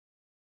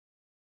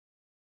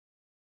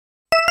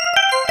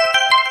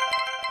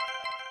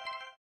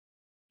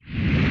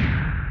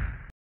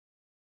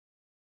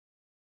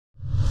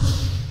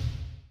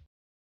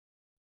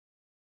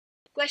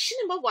Question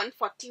number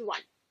 141.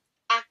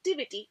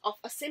 Activity of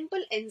a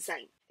simple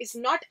enzyme is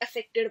not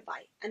affected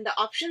by, and the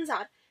options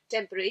are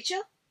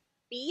temperature,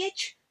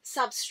 pH,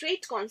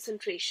 substrate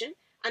concentration,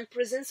 and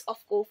presence of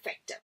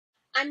cofactor.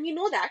 And we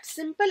know that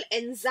simple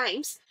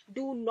enzymes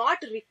do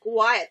not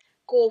require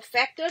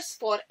cofactors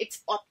for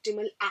its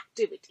optimal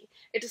activity.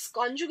 It is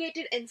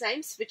conjugated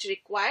enzymes which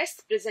requires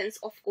presence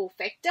of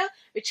cofactor,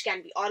 which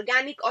can be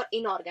organic or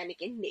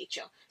inorganic in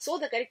nature. So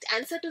the correct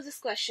answer to this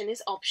question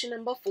is option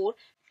number 4.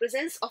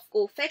 Presence of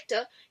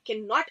cofactor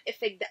cannot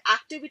affect the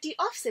activity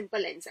of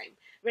simple enzyme,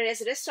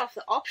 whereas rest of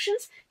the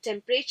options,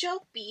 temperature,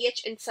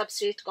 pH, and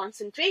substrate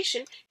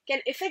concentration, can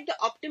affect the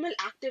optimal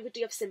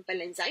activity of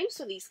simple enzyme.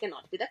 So these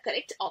cannot be the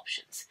correct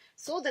options.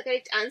 So the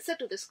correct answer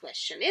to this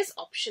question is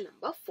option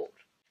number 4.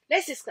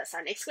 Let's discuss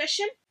our next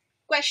question.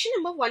 Question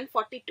number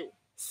 142.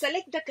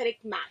 Select the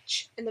correct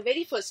match. And the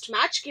very first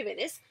match given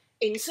is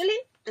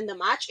insulin, and the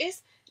match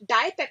is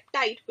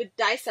dipeptide with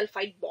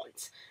disulfide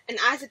bonds. And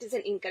as it is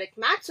an incorrect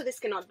match, so this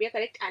cannot be a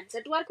correct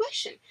answer to our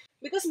question,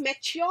 because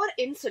mature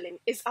insulin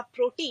is a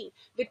protein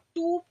with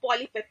 2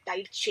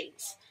 polypeptide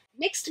chains.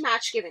 Next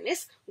match given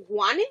is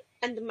guanine,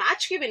 and the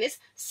match given is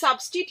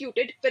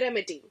substituted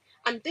pyrimidine.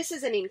 And this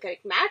is an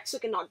incorrect match, so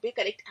cannot be a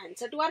correct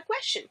answer to our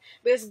question,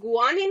 because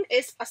guanine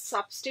is a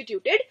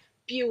substituted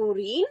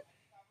purine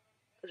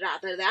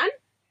rather than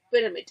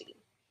pyrimidine.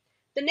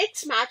 The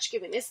next match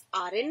given is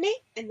RNA,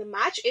 and the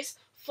match is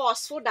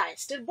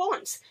phosphodiester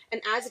bonds. And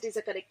as it is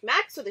a correct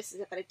match, so this is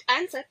a correct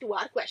answer to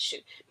our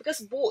question, because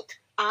both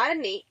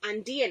RNA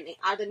and DNA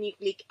are the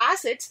nucleic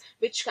acids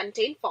which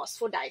contain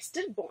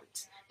phosphodiester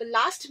bonds. The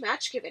last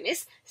match given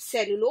is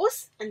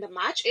cellulose, and the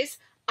match is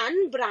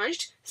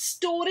unbranched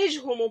storage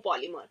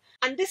homopolymer.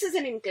 And this is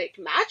an incorrect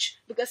match,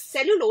 because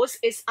cellulose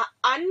is an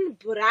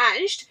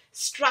unbranched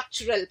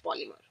structural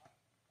polymer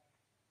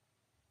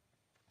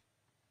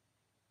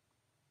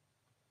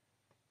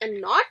and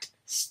not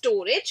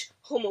storage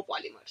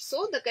homopolymer.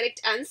 So the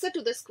correct answer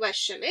to this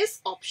question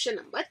is option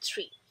number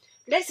 3.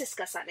 Let's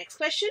discuss our next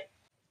question.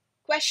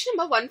 Question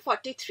number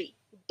 143.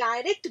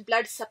 Direct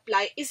blood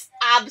supply is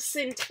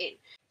absent in.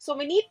 So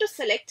we need to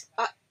select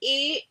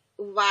a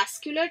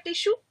vascular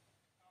tissue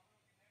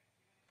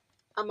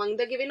among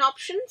the given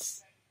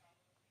options.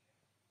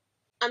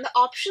 And the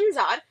options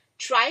are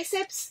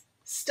triceps,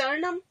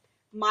 sternum,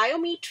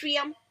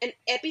 myometrium, and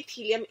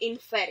epithelium in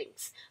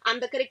pharynx. And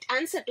the correct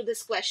answer to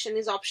this question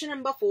is option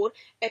number 4,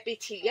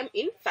 epithelium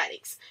in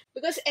pharynx,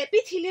 because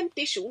epithelium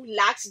tissue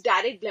lacks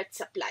direct blood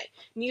supply.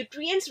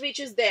 Nutrients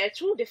reaches there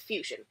through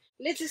diffusion.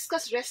 Let's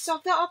discuss rest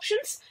of the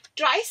options.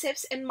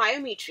 Triceps and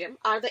myometrium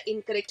are the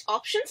incorrect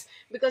options,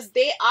 because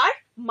they are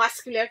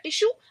muscular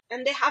tissue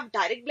and they have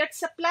direct blood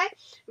supply,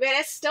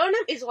 whereas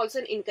sternum is also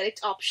an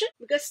incorrect option,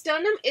 because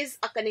sternum is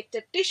a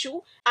connective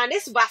tissue and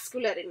is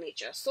vascular in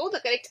nature. So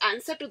the correct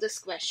answer to this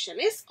question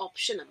is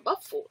option number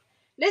 4.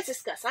 Let's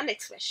discuss our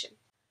next question.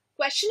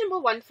 Question number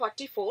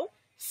 144.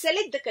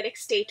 Select the correct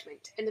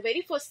statement. And the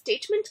very first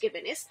statement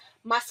given is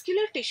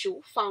muscular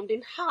tissue found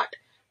in heart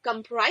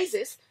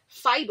comprises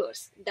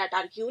fibers that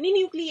are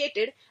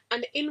uninucleated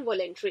and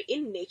involuntary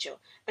in nature.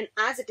 And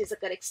as it is a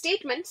correct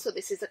statement, so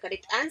this is a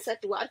correct answer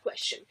to our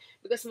question,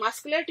 because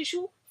muscular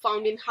tissue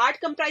found in heart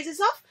comprises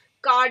of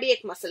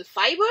cardiac muscle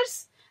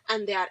fibers,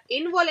 and they are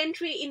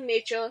involuntary in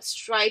nature,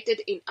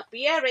 striated in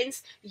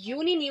appearance,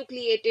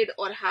 uninucleated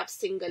or have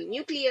single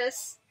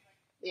nucleus.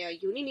 They are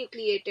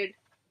uninucleated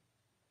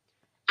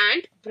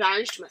and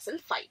branched muscle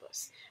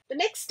fibers. The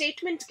next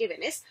statement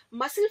given is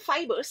muscle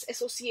fibers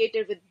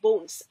associated with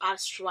bones are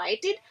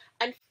striated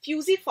and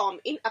fusiform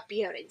in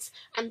appearance.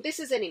 And this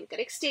is an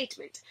incorrect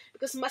statement,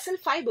 because muscle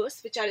fibers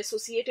which are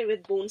associated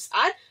with bones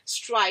are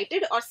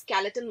striated or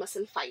skeletal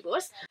muscle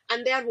fibers,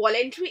 and they are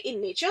voluntary in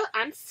nature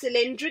and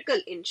cylindrical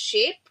in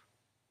shape,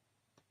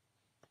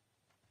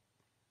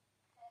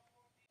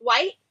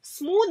 while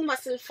smooth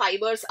muscle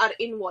fibers are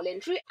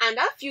involuntary and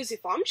are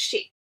fusiform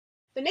shape.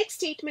 The next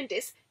statement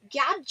is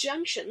gap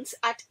junctions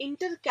at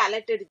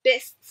intercalated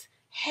discs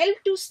help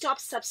to stop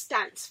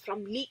substance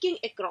from leaking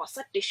across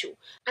a tissue.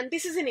 And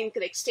this is an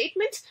incorrect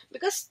statement,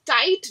 because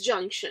tight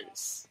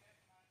junctions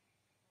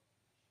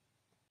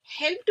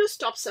help to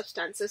stop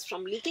substances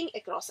from leaking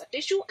across a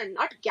tissue and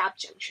not gap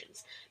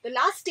junctions. The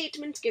last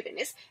statement given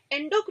is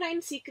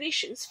endocrine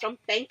secretions from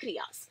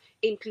pancreas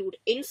include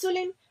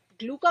insulin,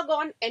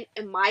 glucagon, and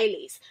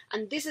amylase.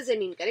 And this is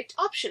an incorrect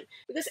option,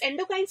 because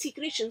endocrine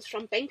secretions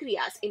from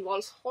pancreas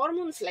involves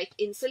hormones like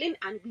insulin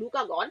and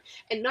glucagon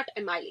and not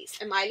amylase.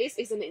 Amylase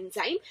is an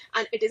enzyme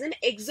and it is an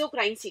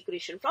exocrine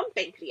secretion from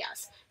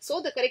pancreas.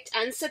 So the correct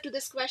answer to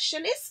this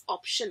question is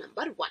option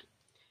number 1.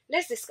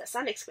 Let's discuss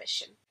our next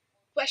question.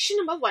 Question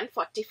number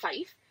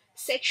 145.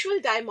 Sexual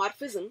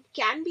dimorphism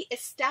can be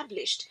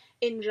established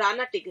in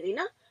Rana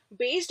tigrina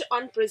based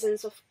on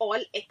presence of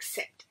all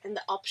except, and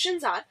the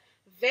options are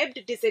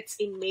webbed digits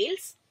in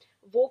males,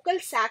 vocal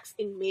sacs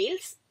in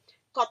males,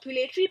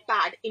 copulatory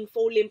pad in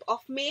forelimb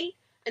of male,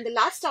 and the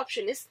last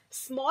option is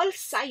small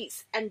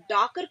size and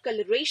darker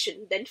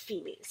coloration than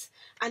females.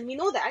 And we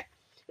know that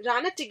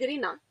Rana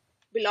tigrina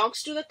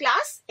belongs to the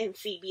class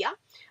Amphibia,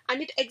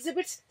 and it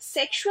exhibits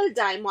sexual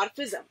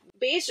dimorphism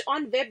based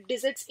on web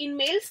digits in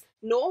males?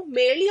 No,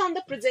 merely on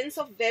the presence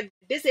of web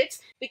digits,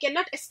 we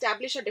cannot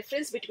establish a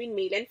difference between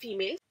male and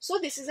female. So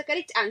this is a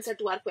correct answer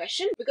to our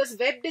question because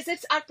web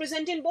digits are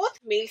present in both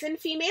males and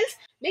females.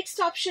 Next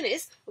option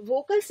is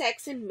vocal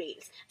sex in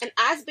males. And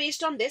as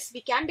based on this,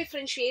 we can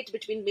differentiate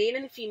between male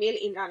and female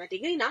in Rana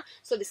tigrina.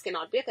 So this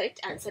cannot be a correct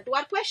answer to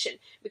our question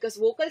because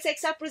vocal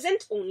sex are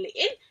present only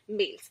in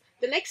males.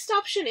 The next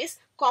option is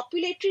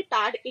copulatory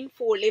pad in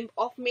forelimb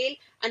of male,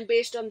 and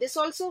based on this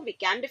also we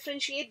can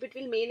differentiate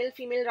between male and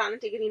female Rana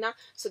tigrina.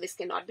 So this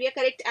cannot be a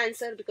correct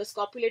answer because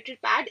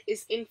copulatory pad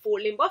is in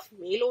forelimb of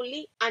male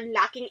only and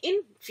lacking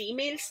in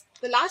females.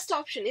 The last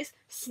option is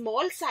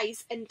small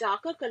size and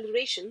darker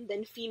coloration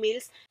than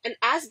females, and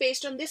as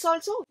based on this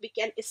also we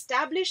can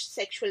establish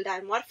sexual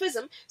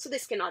dimorphism. So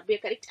this cannot be a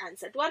correct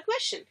answer to our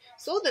question.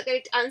 So the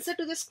correct answer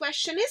to this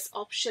question is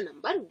option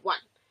number 1.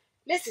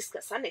 Let's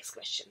discuss our next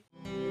question.